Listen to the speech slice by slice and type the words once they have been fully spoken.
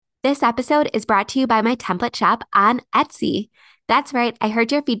This episode is brought to you by my template shop on Etsy. That's right, I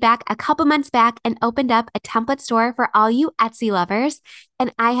heard your feedback a couple months back and opened up a template store for all you Etsy lovers,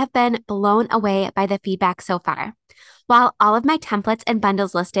 and I have been blown away by the feedback so far. While all of my templates and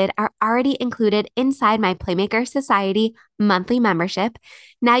bundles listed are already included inside my Playmaker Society monthly membership,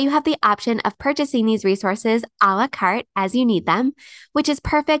 now you have the option of purchasing these resources a la carte as you need them, which is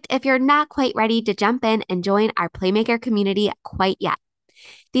perfect if you're not quite ready to jump in and join our Playmaker community quite yet.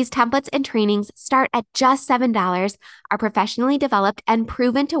 These templates and trainings start at just $7, are professionally developed and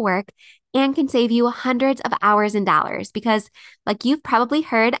proven to work, and can save you hundreds of hours and dollars because, like you've probably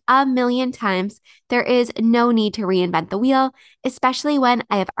heard a million times, there is no need to reinvent the wheel, especially when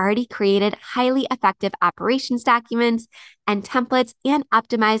I have already created highly effective operations documents and templates and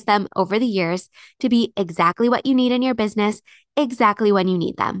optimized them over the years to be exactly what you need in your business, exactly when you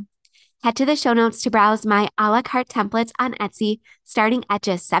need them. Head to the show notes to browse my a la carte templates on Etsy, starting at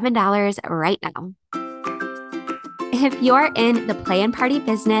just $7 right now. If you're in the play and party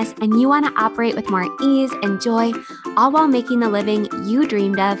business and you want to operate with more ease and joy, all while making the living you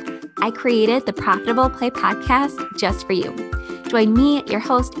dreamed of, I created the Profitable Play podcast just for you. Join me, your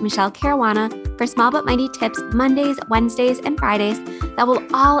host, Michelle Caruana, for small but mighty tips Mondays, Wednesdays, and Fridays that will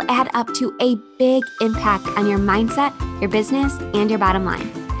all add up to a big impact on your mindset, your business, and your bottom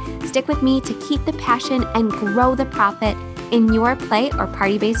line. Stick with me to keep the passion and grow the profit in your play or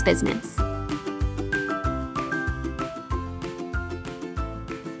party-based business.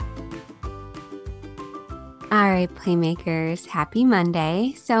 All right, Playmakers, happy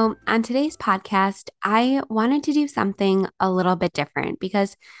Monday. So on today's podcast, I wanted to do something a little bit different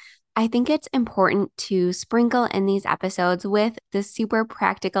because I think it's important to sprinkle in these episodes with the super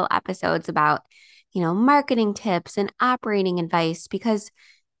practical episodes about, marketing tips and operating advice because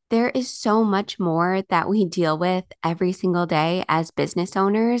there is so much more that we deal with every single day as business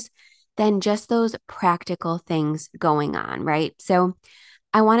owners than just those practical things going on, right? So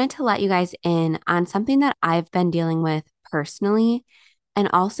I wanted to let you guys in on something that I've been dealing with personally and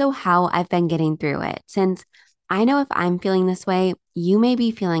also how I've been getting through it. Since I know if I'm feeling this way, you may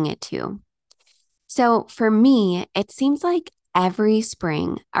be feeling it too. So for me, it seems like every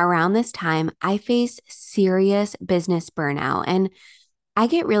spring around this time, I face serious business burnout and I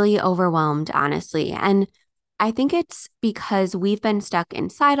get really overwhelmed, honestly. And I think it's because we've been stuck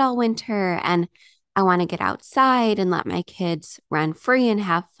inside all winter and I want to get outside and let my kids run free and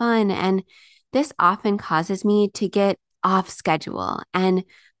have fun. And this often causes me to get off schedule and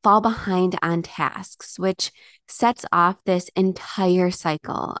fall behind on tasks, which sets off this entire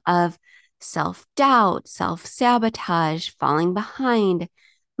cycle of self doubt, self sabotage, falling behind,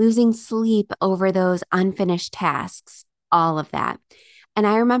 losing sleep over those unfinished tasks, all of that. And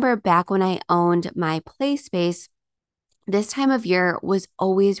I remember back when I owned my play space, this time of year was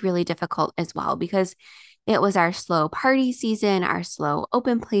always really difficult as well because it was our slow party season, our slow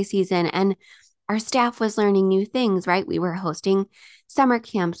open play season, and our staff was learning new things, right? We were hosting summer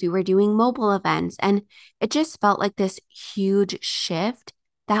camps, we were doing mobile events, and it just felt like this huge shift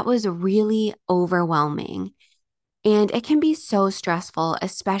that was really overwhelming. And it can be so stressful,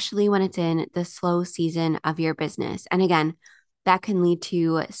 especially when it's in the slow season of your business. And again, that can lead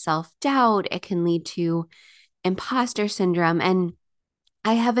to self doubt. It can lead to imposter syndrome. And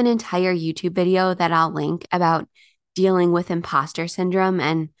I have an entire YouTube video that I'll link about dealing with imposter syndrome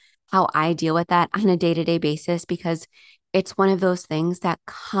and how I deal with that on a day-to-day basis because it's one of those things that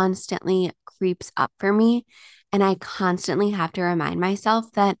constantly creeps up for me. And I constantly have to remind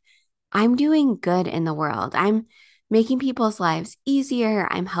myself that I'm doing good in the world. I'm making people's lives easier.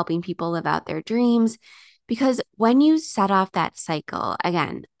 I'm helping people live out their dreams. Because when you set off that cycle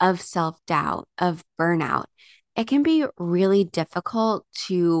again of self doubt, of burnout, it can be really difficult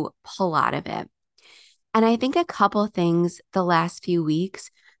to pull out of it. And I think a couple things the last few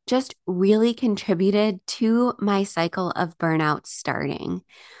weeks just really contributed to my cycle of burnout starting.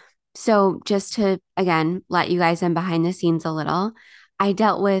 So, just to again let you guys in behind the scenes a little, I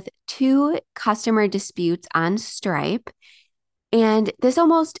dealt with two customer disputes on Stripe. And this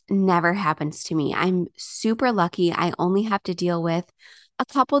almost never happens to me. I'm super lucky. I only have to deal with a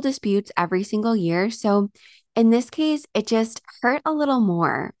couple disputes every single year. So in this case, it just hurt a little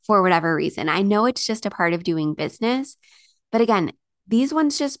more for whatever reason. I know it's just a part of doing business, but again, these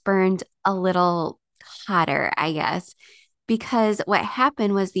ones just burned a little hotter, I guess, because what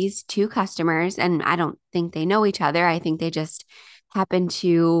happened was these two customers, and I don't think they know each other. I think they just happened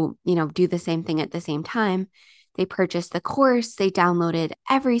to, do the same thing at the same time. They purchased the course, they downloaded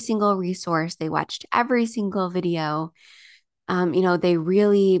every single resource, they watched every single video. They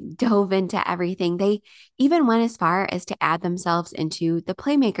really dove into everything. They even went as far as to add themselves into the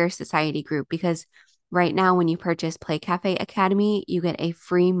Playmaker Society group because right now, when you purchase Play Cafe Academy, you get a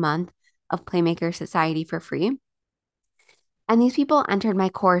free month of Playmaker Society for free. And these people entered my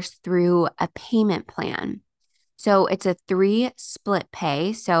course through a payment plan. So it's a 3 split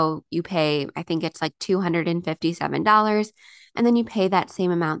pay. So you pay, I think it's like $257, and then you pay that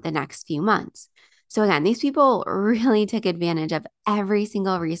same amount the next few months. So again, these people really took advantage of every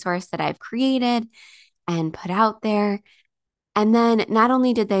single resource that I've created and put out there. And then not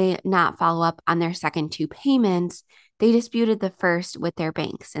only did they not follow up on their second 2 payments, they disputed the first with their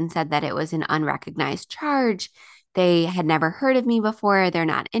banks and said that it was an unrecognized charge. They had never heard of me before. They're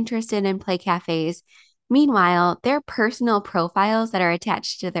not interested in play cafes. Meanwhile, their personal profiles that are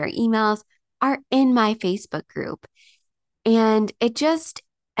attached to their emails are in my Facebook group. And it just,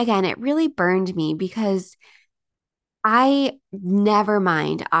 again, it really burned me because I never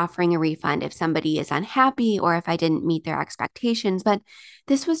mind offering a refund if somebody is unhappy or if I didn't meet their expectations, but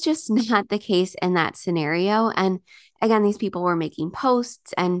this was just not the case in that scenario. And again, these people were making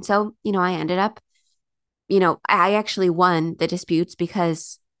posts. And so, I ended up, I actually won the disputes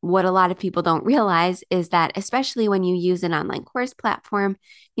because what a lot of people don't realize is that, especially when you use an online course platform,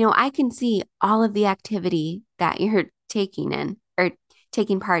 I can see all of the activity that you're taking in or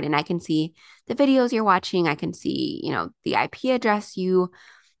taking part in. I can see the videos you're watching. I can see, the IP address you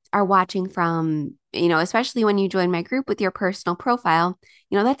are watching from, especially when you join my group with your personal profile,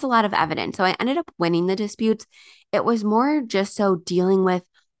 that's a lot of evidence. So I ended up winning the disputes. It was more just so dealing with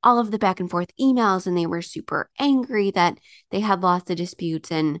all of the back and forth emails, and they were super angry that they had lost the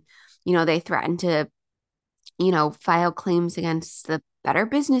disputes, and, they threatened to, file claims against the Better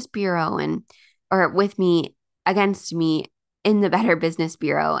Business Bureau or with me against me in the Better Business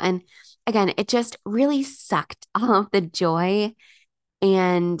Bureau. And again, it just really sucked all of the joy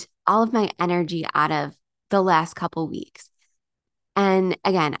and all of my energy out of the last couple weeks. And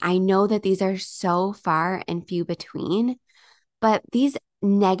again, I know that these are so far and few between, but these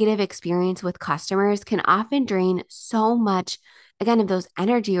negative experience with customers can often drain so much, again, of those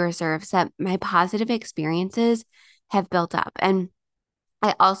energy reserves that my positive experiences have built up. And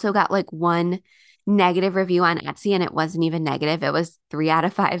I also got like one negative review on Etsy, and it wasn't even negative. It was 3 out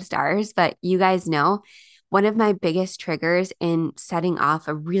of 5 stars. But you guys know, one of my biggest triggers in setting off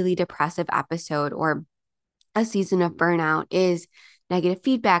a really depressive episode or a season of burnout is negative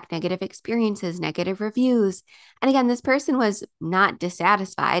feedback, negative experiences, negative reviews. And again, this person was not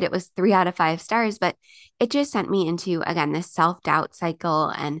dissatisfied. It was 3 out of 5 stars, but it just sent me into, again, this self-doubt cycle.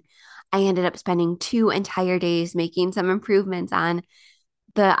 And I ended up spending 2 entire days making some improvements on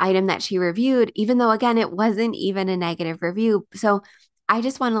the item that she reviewed, even though, again, it wasn't even a negative review. So I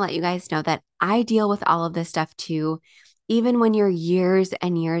just want to let you guys know that I deal with all of this stuff too. Even when you're years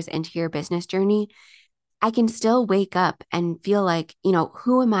and years into your business journey, I can still wake up and feel like,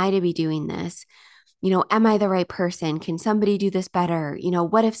 who am I to be doing this? Am I the right person? Can somebody do this better?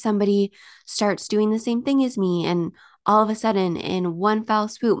 What if somebody starts doing the same thing as me? And all of a sudden, in one fell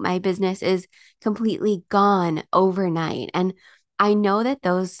swoop, my business is completely gone overnight. And I know that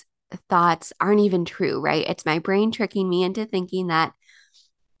those thoughts aren't even true, right? It's my brain tricking me into thinking that,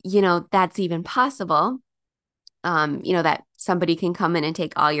 that's even possible. That somebody can come in and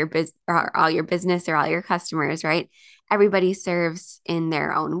take all your business or all your customers, right? Everybody serves in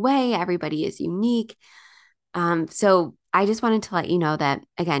their own way. Everybody is unique. So I just wanted to let you know that,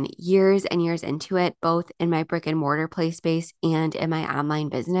 again, years and years into it, both in my brick and mortar play space and in my online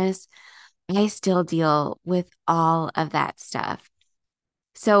business, I still deal with all of that stuff.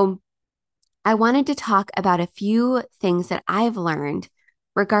 So I wanted to talk about a few things that I've learned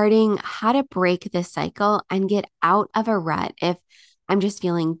regarding how to break this cycle and get out of a rut if I'm just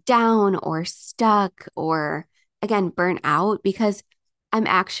feeling down or stuck or, again, burnt out, because I'm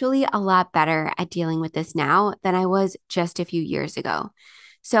actually a lot better at dealing with this now than I was just a few years ago.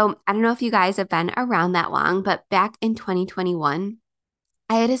 So I don't know if you guys have been around that long, but back in 2021,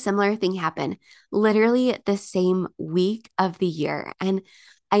 I had a similar thing happen literally the same week of the year. And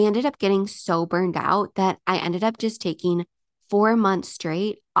I ended up getting so burned out that I ended up just taking 4 months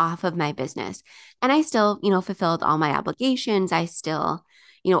straight off of my business. And I still, fulfilled all my obligations. I still,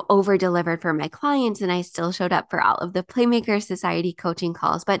 over delivered for my clients, and I still showed up for all of the Playmaker Society coaching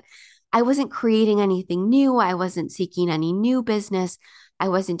calls. But I wasn't creating anything new. I wasn't seeking any new business. I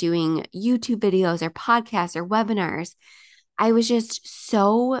wasn't doing YouTube videos or podcasts or webinars. I was just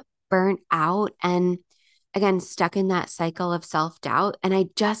so burnt out and, again, stuck in that cycle of self-doubt, and I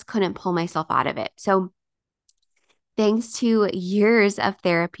just couldn't pull myself out of it. So thanks to years of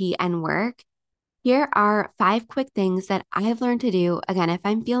therapy and work, Here are 5 quick things that I've learned to do. Again, if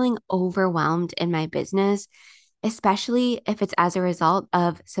I'm feeling overwhelmed in my business, especially if it's as a result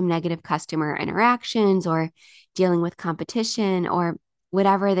of some negative customer interactions or dealing with competition or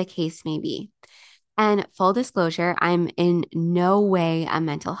whatever the case may be. And full disclosure, I'm in no way a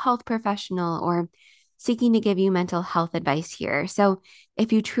mental health professional or seeking to give you mental health advice here. So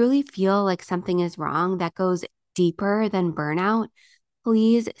if you truly feel like something is wrong that goes deeper than burnout,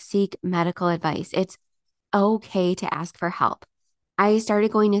 please seek medical advice. It's okay to ask for help. I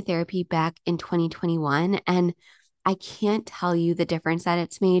started going to therapy back in 2021, and I can't tell you the difference that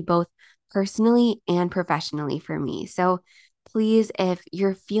it's made both personally and professionally for me. So please, if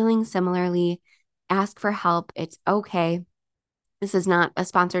you're feeling similarly, ask for help. It's okay. This is not a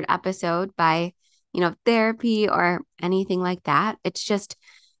sponsored episode by, therapy or anything like that. It's just,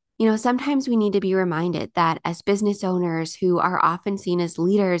 sometimes we need to be reminded that as business owners who are often seen as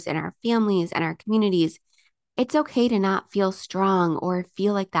leaders in our families and our communities, it's okay to not feel strong or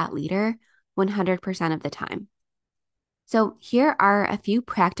feel like that leader 100% of the time. So, here are a few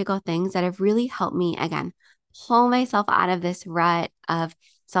practical things that have really helped me, again, pull myself out of this rut of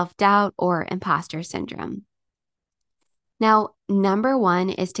self doubt or imposter syndrome. Now, number one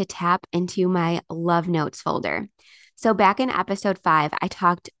is to tap into my love notes folder. So, back in episode 5, I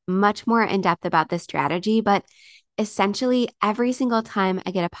talked much more in depth about this strategy, but essentially every single time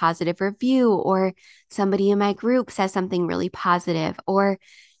I get a positive review or somebody in my group says something really positive, or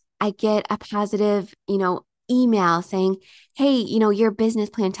I get a positive, email saying, hey, your business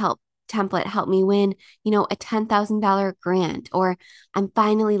plan template helped me win, a $10,000 grant, or I'm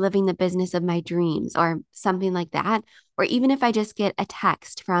finally living the business of my dreams, or something like that. Or even if I just get a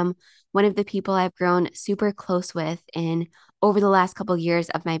text from one of the people I've grown super close with in over the last couple of years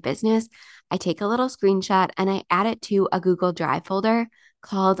of my business, I take a little screenshot and I add it to a Google Drive folder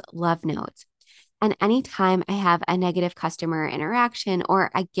called Love Notes. And anytime I have a negative customer interaction or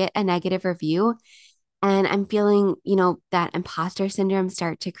I get a negative review and I'm feeling, that imposter syndrome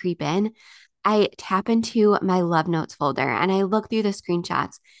start to creep in, I tap into my love notes folder and I look through the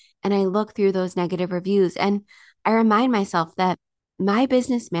screenshots and I look through those negative reviews and I remind myself that my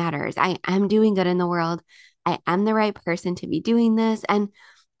business matters. I am doing good in the world. I am the right person to be doing this. And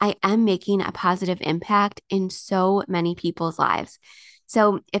I am making a positive impact in so many people's lives.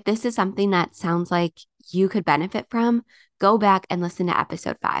 So if this is something that sounds like you could benefit from, go back and listen to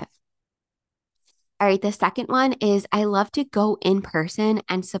episode 5. All right, the second one is I love to go in person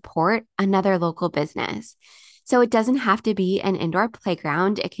and support another local business. So it doesn't have to be an indoor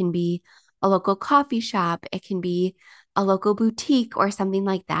playground, it can be a local coffee shop, it can be a local boutique or something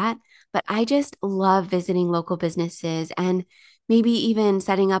like that. But I just love visiting local businesses and maybe even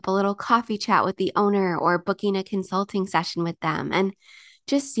setting up a little coffee chat with the owner or booking a consulting session with them and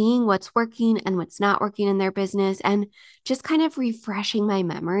just seeing what's working and what's not working in their business and just kind of refreshing my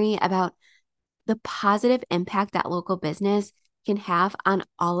memory about the positive impact that local business can have on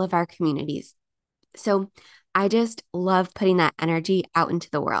all of our communities. So I just love putting that energy out into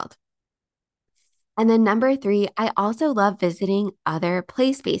the world. And then number 3, I also love visiting other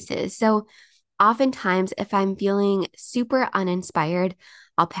play spaces. So oftentimes, if I'm feeling super uninspired,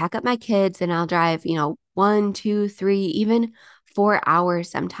 I'll pack up my kids and I'll drive, 1, 2, 3, even 4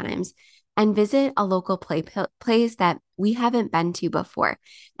 hours sometimes and visit a local place that we haven't been to before.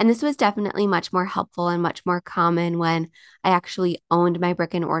 And this was definitely much more helpful and much more common when I actually owned my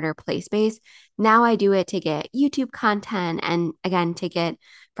brick and mortar play space. Now I do it to get YouTube content and again, to get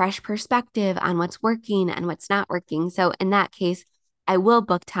fresh perspective on what's working and what's not working. So in that case, I will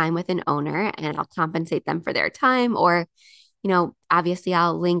book time with an owner and I'll compensate them for their time, or, obviously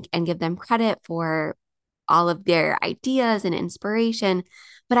I'll link and give them credit for all of their ideas and inspiration.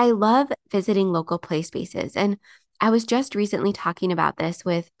 But I love visiting local play spaces. And I was just recently talking about this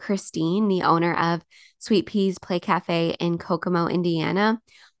with Christine, the owner of Sweet Peas Play Cafe in Kokomo, Indiana.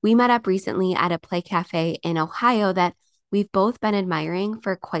 We met up recently at a play cafe in Ohio that we've both been admiring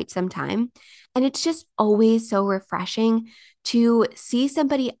for quite some time. And it's just always so refreshing to see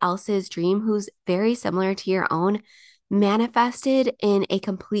somebody else's dream who's very similar to your own manifested in a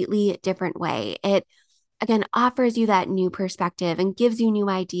completely different way. It again offers you that new perspective and gives you new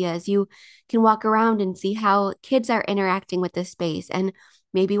ideas. You can walk around and see how kids are interacting with the space and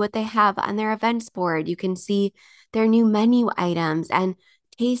maybe what they have on their events board. You can see their new menu items and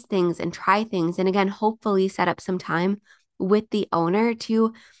taste things and try things. And again, hopefully set up some time with the owner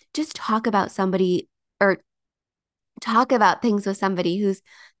to just talk about somebody or talk about things with somebody who's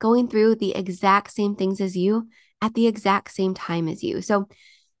going through the exact same things as you at the exact same time as you. So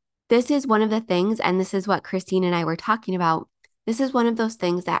this is one of the things, and this is what Christine and I were talking about. this is one of those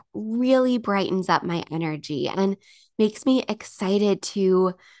things that really brightens up my energy and makes me excited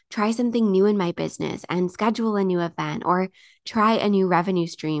to try something new in my business and schedule a new event or try a new revenue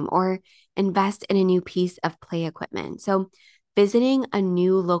stream or invest in a new piece of play equipment. So, visiting a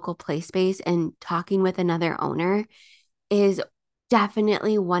new local play space and talking with another owner is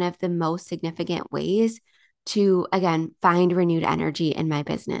definitely one of the most significant ways to, again, find renewed energy in my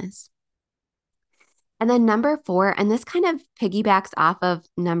business. And then number four, and this kind of piggybacks off of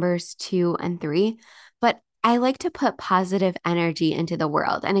numbers two and three, but I like to put positive energy into the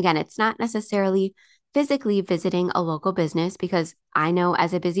world. And again, it's not necessarily physically visiting a local business because I know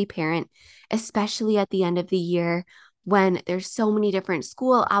as a busy parent, especially at the end of the year when there's so many different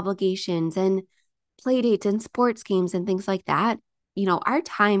school obligations and play dates and sports games and things like that, our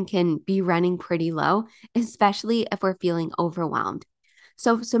time can be running pretty low, especially if we're feeling overwhelmed.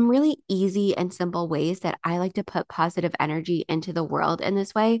 So, some really easy and simple ways that I like to put positive energy into the world in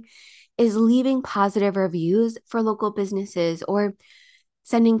this way is leaving positive reviews for local businesses or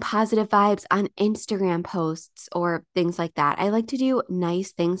sending positive vibes on Instagram posts or things like that. I like to do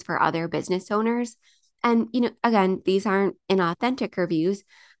nice things for other business owners. And, again, these aren't inauthentic reviews.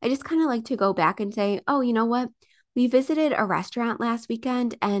 I just kind of like to go back and say, oh, you know what? We visited a restaurant last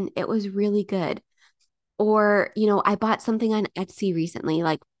weekend and it was really good. Or, I bought something on Etsy recently,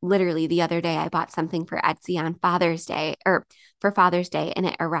 like literally the other day, I bought something for Etsy on Father's Day or for Father's Day and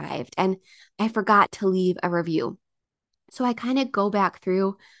it arrived and I forgot to leave a review. So I kind of go back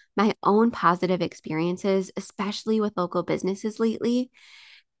through my own positive experiences, especially with local businesses lately.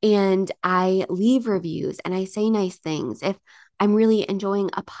 And I leave reviews and I say nice things. If I'm really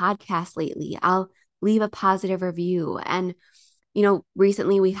enjoying a podcast lately, I'll leave a positive review. And,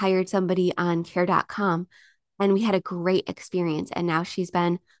 recently we hired somebody on care.com and we had a great experience. And now she's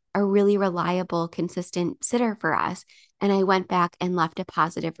been a really reliable, consistent sitter for us. And I went back and left a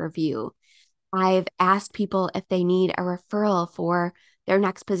positive review. I've asked people if they need a referral for their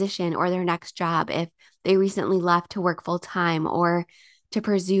next position or their next job, if they recently left to work full time or to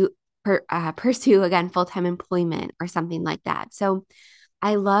pursue again full time employment or something like that. So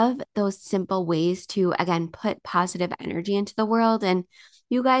I love those simple ways to again put positive energy into the world. And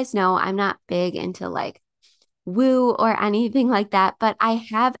you guys know I'm not big into like woo or anything like that, but I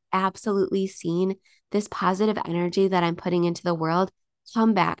have absolutely seen this positive energy that I'm putting into the world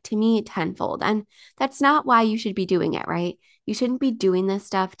come back to me tenfold. And that's not why you should be doing it, right? You shouldn't be doing this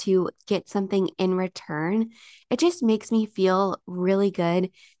stuff to get something in return. It just makes me feel really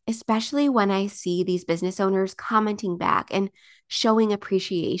good, especially when I see these business owners commenting back and showing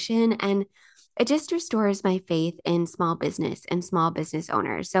appreciation. And it just restores my faith in small business and small business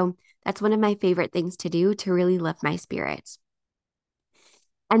owners. So that's one of my favorite things to do to really lift my spirits.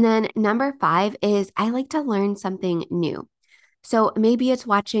 And then number five is I like to learn something new. So maybe it's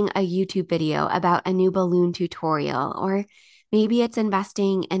watching a YouTube video about a new balloon tutorial, or maybe it's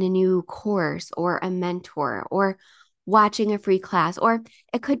investing in a new course or a mentor, or watching a free class, or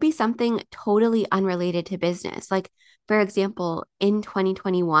it could be something totally unrelated to business. Like, for example, in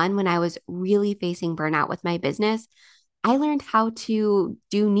 2021, when I was really facing burnout with my business, I learned how to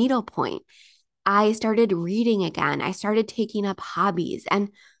do needlepoint. I started reading again. I started taking up hobbies.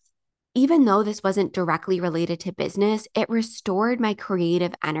 And even though this wasn't directly related to business, it restored my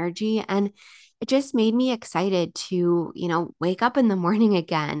creative energy and it just made me excited to, wake up in the morning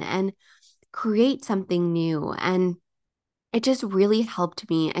again and create something new. And it just really helped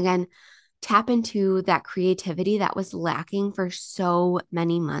me, again, tap into that creativity that was lacking for so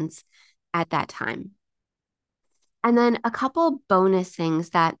many months at that time. And then a couple bonus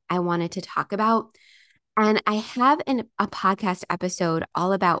things that I wanted to talk about. And I have a podcast episode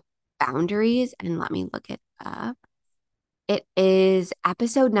all about boundaries. And let me look it up. It is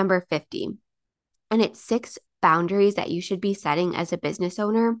episode number 50. And it's 6 boundaries that you should be setting as a business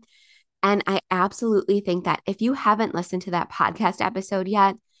owner. And I absolutely think that if you haven't listened to that podcast episode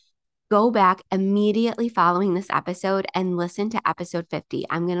yet, go back immediately following this episode and listen to episode 50.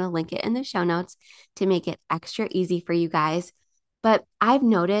 I'm going to link it in the show notes to make it extra easy for you guys. But I've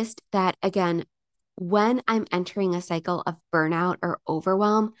noticed that, again, when I'm entering a cycle of burnout or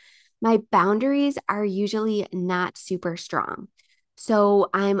overwhelm, my boundaries are usually not super strong. So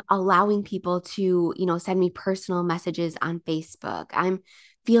I'm allowing people to, send me personal messages on Facebook. I'm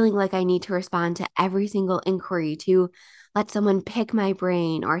feeling like I need to respond to every single inquiry to let someone pick my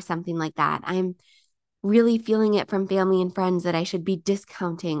brain or something like that. I'm really feeling it from family and friends that I should be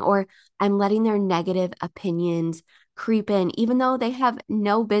discounting, or I'm letting their negative opinions creep in, even though they have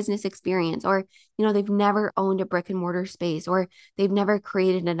no business experience, or, they've never owned a brick and mortar space, or they've never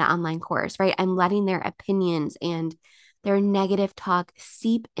created an online course, right? I'm letting their opinions and their negative talk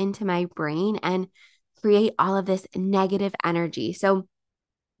seep into my brain and create all of this negative energy. So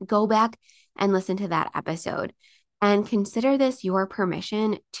go back and listen to that episode and consider this your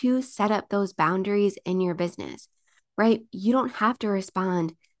permission to set up those boundaries in your business, right? You don't have to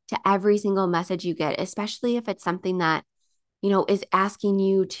respond to every single message you get, especially if it's something that, is asking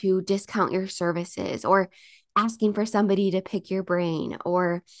you to discount your services or asking for somebody to pick your brain,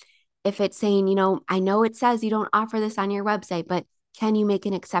 or if it's saying, I know it says you don't offer this on your website, but can you make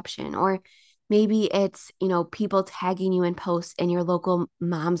an exception? Or maybe it's, people tagging you in posts in your local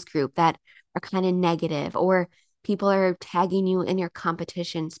moms group that are kind of negative, or people are tagging you in your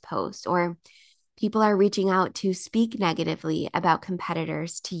competitions posts, or people are reaching out to speak negatively about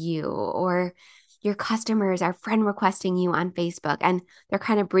competitors to you, or your customers are friend requesting you on Facebook and they're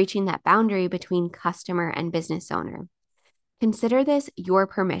kind of breaching that boundary between customer and business owner. Consider this your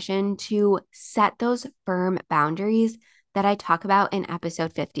permission to set those firm boundaries that I talk about in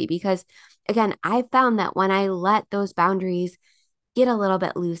episode 50. Because again, I found that when I let those boundaries get a little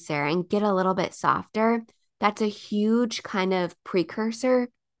bit looser and get a little bit softer, that's a huge kind of precursor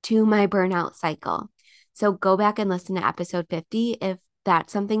to my burnout cycle. So go back and listen to episode 50 if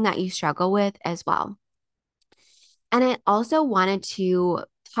that's something that you struggle with as well. And I also wanted to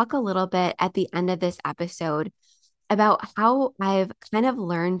talk a little bit at the end of this episode about how I've kind of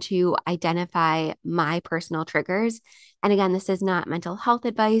learned to identify my personal triggers. And again, this is not mental health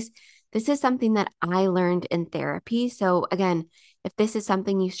advice. This is something that I learned in therapy. So again, if this is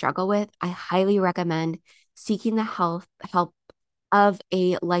something you struggle with, I highly recommend seeking the help of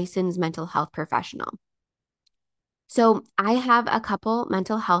a licensed mental health professional. So I have a couple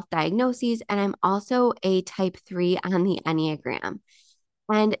mental health diagnoses, and I'm also a type 3 on the Enneagram.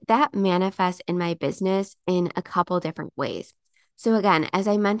 And that manifests in my business in a couple different ways. So, again, as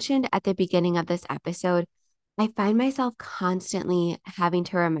I mentioned at the beginning of this episode, I find myself constantly having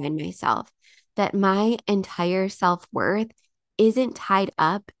to remind myself that my entire self worth isn't tied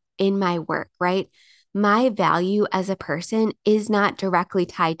up in my work, right? My value as a person is not directly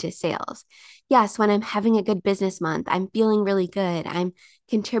tied to sales. Yes, when I'm having a good business month, I'm feeling really good. I'm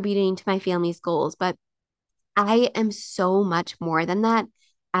contributing to my family's goals, but I am so much more than that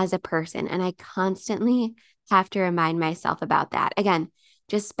as a person. And I constantly have to remind myself about that. Again,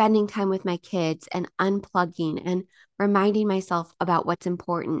 just spending time with my kids and unplugging and reminding myself about what's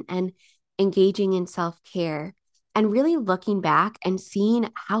important and engaging in self care and really looking back and seeing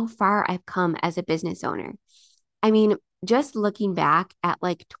how far I've come as a business owner. I mean, just looking back at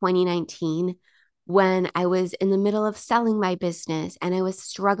like 2019, when I was in the middle of selling my business and I was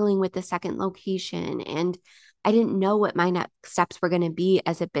struggling with the second location and I didn't know what my next steps were going to be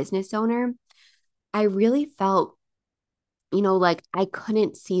as a business owner, I really felt, like I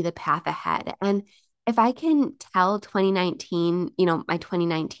couldn't see the path ahead. And if I can tell 2019, my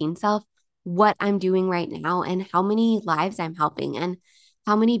 2019 self, what I'm doing right now and how many lives I'm helping and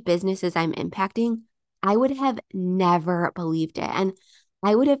how many businesses I'm impacting, I would have never believed it. And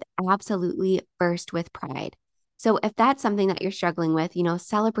I would have absolutely burst with pride. So if that's something that you're struggling with,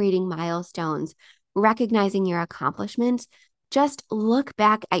 celebrating milestones, recognizing your accomplishments, just look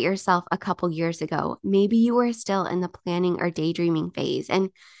back at yourself a couple years ago. Maybe you were still in the planning or daydreaming phase,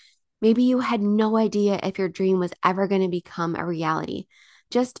 and maybe you had no idea if your dream was ever going to become a reality.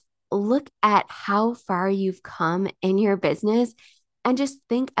 Just look at how far you've come in your business and just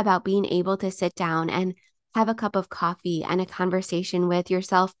think about being able to sit down and have a cup of coffee and a conversation with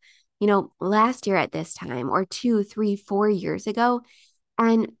yourself, last year at this time, or 2, 3, 4 years ago,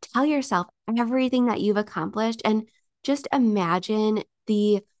 and tell yourself everything that you've accomplished and just imagine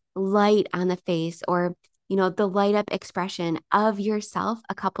the light on the face, or the light up expression of yourself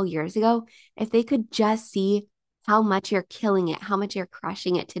a couple years ago. If they could just see how much you're killing it, how much you're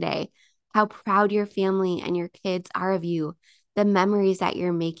crushing it today, how proud your family and your kids are of you, the memories that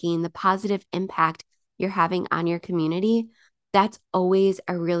you're making, the positive impact you're having on your community, that's always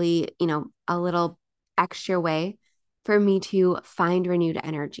a really, a little extra way for me to find renewed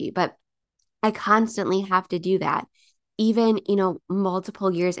energy. But I constantly have to do that. Even,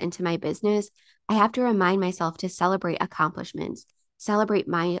 multiple years into my business, I have to remind myself to celebrate accomplishments, celebrate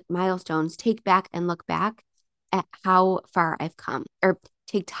my milestones, take back and look back at how far I've come, or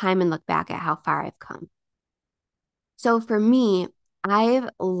take time and look back at how far I've come. So for me, I've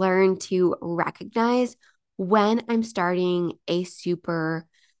learned to recognize when I'm starting a super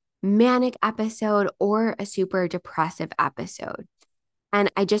manic episode or a super depressive episode. And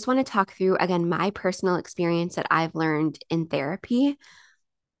I just want to talk through, again, my personal experience that I've learned in therapy.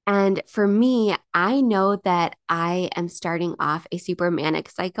 And for me, I know that I am starting off a super manic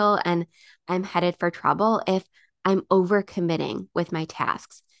cycle and I'm headed for trouble if I'm overcommitting with my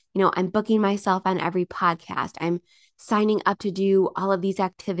tasks. I'm booking myself on every podcast. I'm signing up to do all of these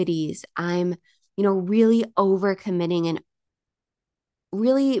activities. I'm, really overcommitting and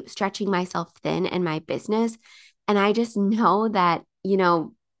really stretching myself thin in my business. And I just know that,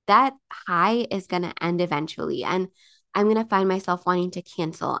 that high is going to end eventually. And I'm going to find myself wanting to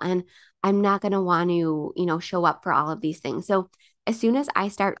cancel. And I'm not going to want to, show up for all of these things. So as soon as I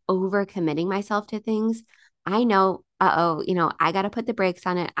start overcommitting myself to things, I know, I got to put the brakes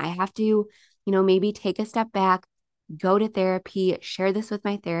on it. I have to, maybe take a step back, go to therapy, share this with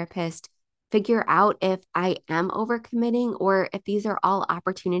my therapist, figure out if I am overcommitting or if these are all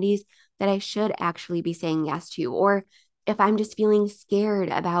opportunities that I should actually be saying yes to, or if I'm just feeling scared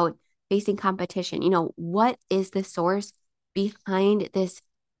about facing competition. What is the source behind this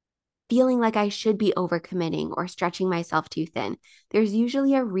feeling like I should be overcommitting or stretching myself too thin? There's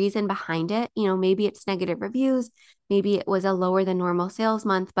usually a reason behind it. Maybe it's negative reviews, maybe it was a lower than normal sales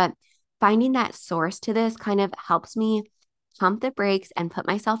month, but finding that source to this kind of helps me pump the brakes and put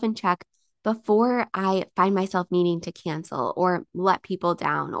myself in check before I find myself needing to cancel or let people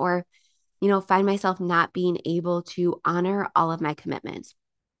down or, find myself not being able to honor all of my commitments.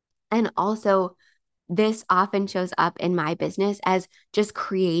 And also, this often shows up in my business as just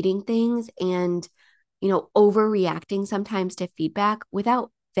creating things and, overreacting sometimes to feedback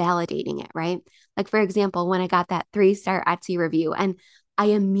without validating it, right? Like, for example, when I got that 3-star Etsy review and I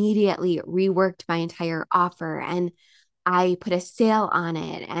immediately reworked my entire offer and I put a sale on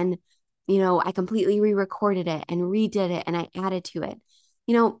it and, I completely re-recorded it and redid it and I added to it.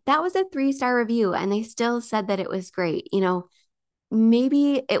 That was a 3-star review and they still said that it was great.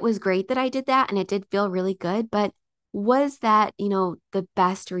 Maybe it was great that I did that and it did feel really good, but was that, the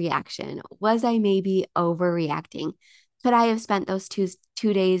best reaction? Was I maybe overreacting? Could I have spent those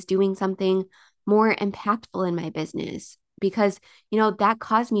two days doing something more impactful in my business? Because, that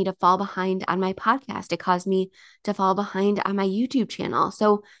caused me to fall behind on my podcast. It caused me to fall behind on my YouTube channel.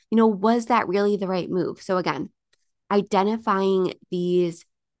 So, was that really the right move? So again, identifying these,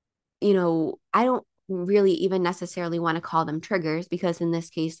 I don't really even necessarily want to call them triggers because in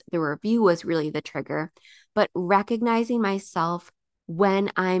this case, the review was really the trigger, but recognizing myself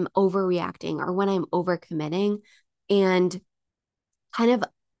when I'm overreacting or when I'm overcommitting and kind of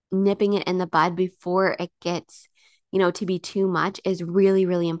nipping it in the bud before it gets, to be too much is really,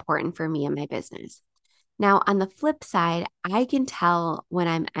 really important for me and my business. Now, on the flip side, I can tell when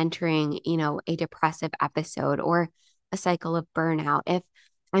I'm entering, a depressive episode or a cycle of burnout if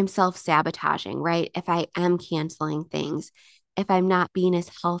I'm self-sabotaging, right? If I am canceling things, if I'm not being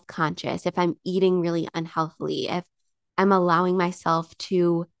as health conscious, if I'm eating really unhealthily, if I'm allowing myself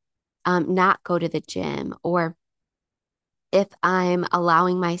to not go to the gym, or if I'm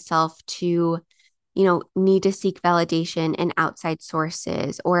allowing myself to, need to seek validation in outside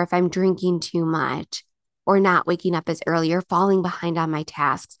sources, or if I'm drinking too much or not waking up as early or falling behind on my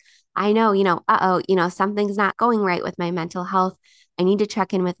tasks. I know, something's not going right with my mental health. I need to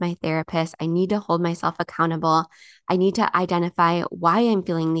check in with my therapist. I need to hold myself accountable. I need to identify why I'm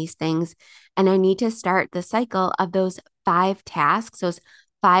feeling these things. And I need to start the cycle of those 5 tasks, those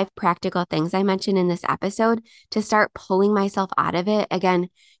 5 practical things I mentioned in this episode to start pulling myself out of it again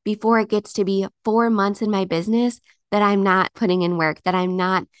before it gets to be 4 months in my business that I'm not putting in work, that I'm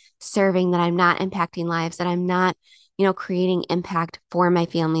not serving, that I'm not impacting lives, that I'm not, creating impact for my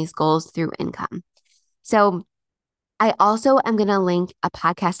family's goals through income. So I also am going to link a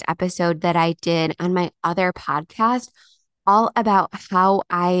podcast episode that I did on my other podcast all about how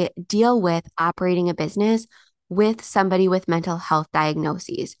I deal with operating a business with somebody with mental health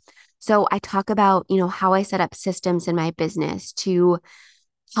diagnoses. So I talk about, how I set up systems in my business to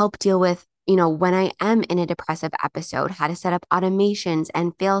help deal with, when I am in a depressive episode, how to set up automations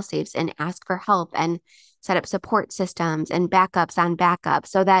and fail safes and ask for help and set up support systems and backups on backup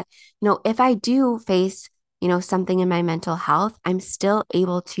so that, if I do face, something in my mental health, I'm still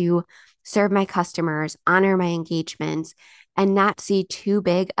able to serve my customers, honor my engagements, and not see too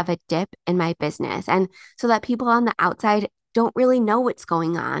big of a dip in my business. And so that people on the outside don't really know what's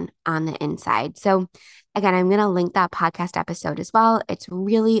going on the inside. So again, I'm going to link that podcast episode as well. It's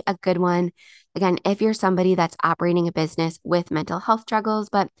really a good one. Again, if you're somebody that's operating a business with mental health struggles,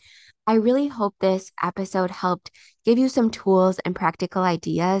 but I really hope this episode helped give you some tools and practical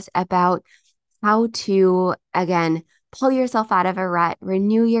ideas about how to, again, pull yourself out of a rut,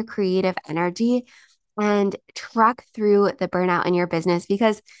 renew your creative energy, and truck through the burnout in your business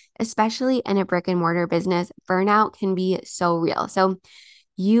because, especially in a brick and mortar business, burnout can be so real. So,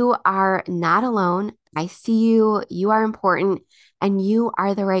 you are not alone. I see you. You are important. And you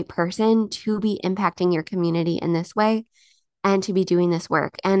are the right person to be impacting your community in this way and to be doing this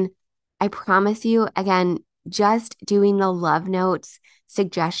work. And I promise you, again, just doing the love notes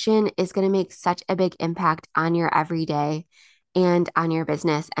suggestion is going to make such a big impact on your everyday and on your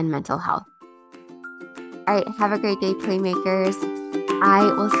business and mental health. All right, have a great day, Playmakers. I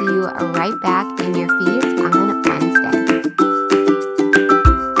will see you right back in your feeds on Wednesday.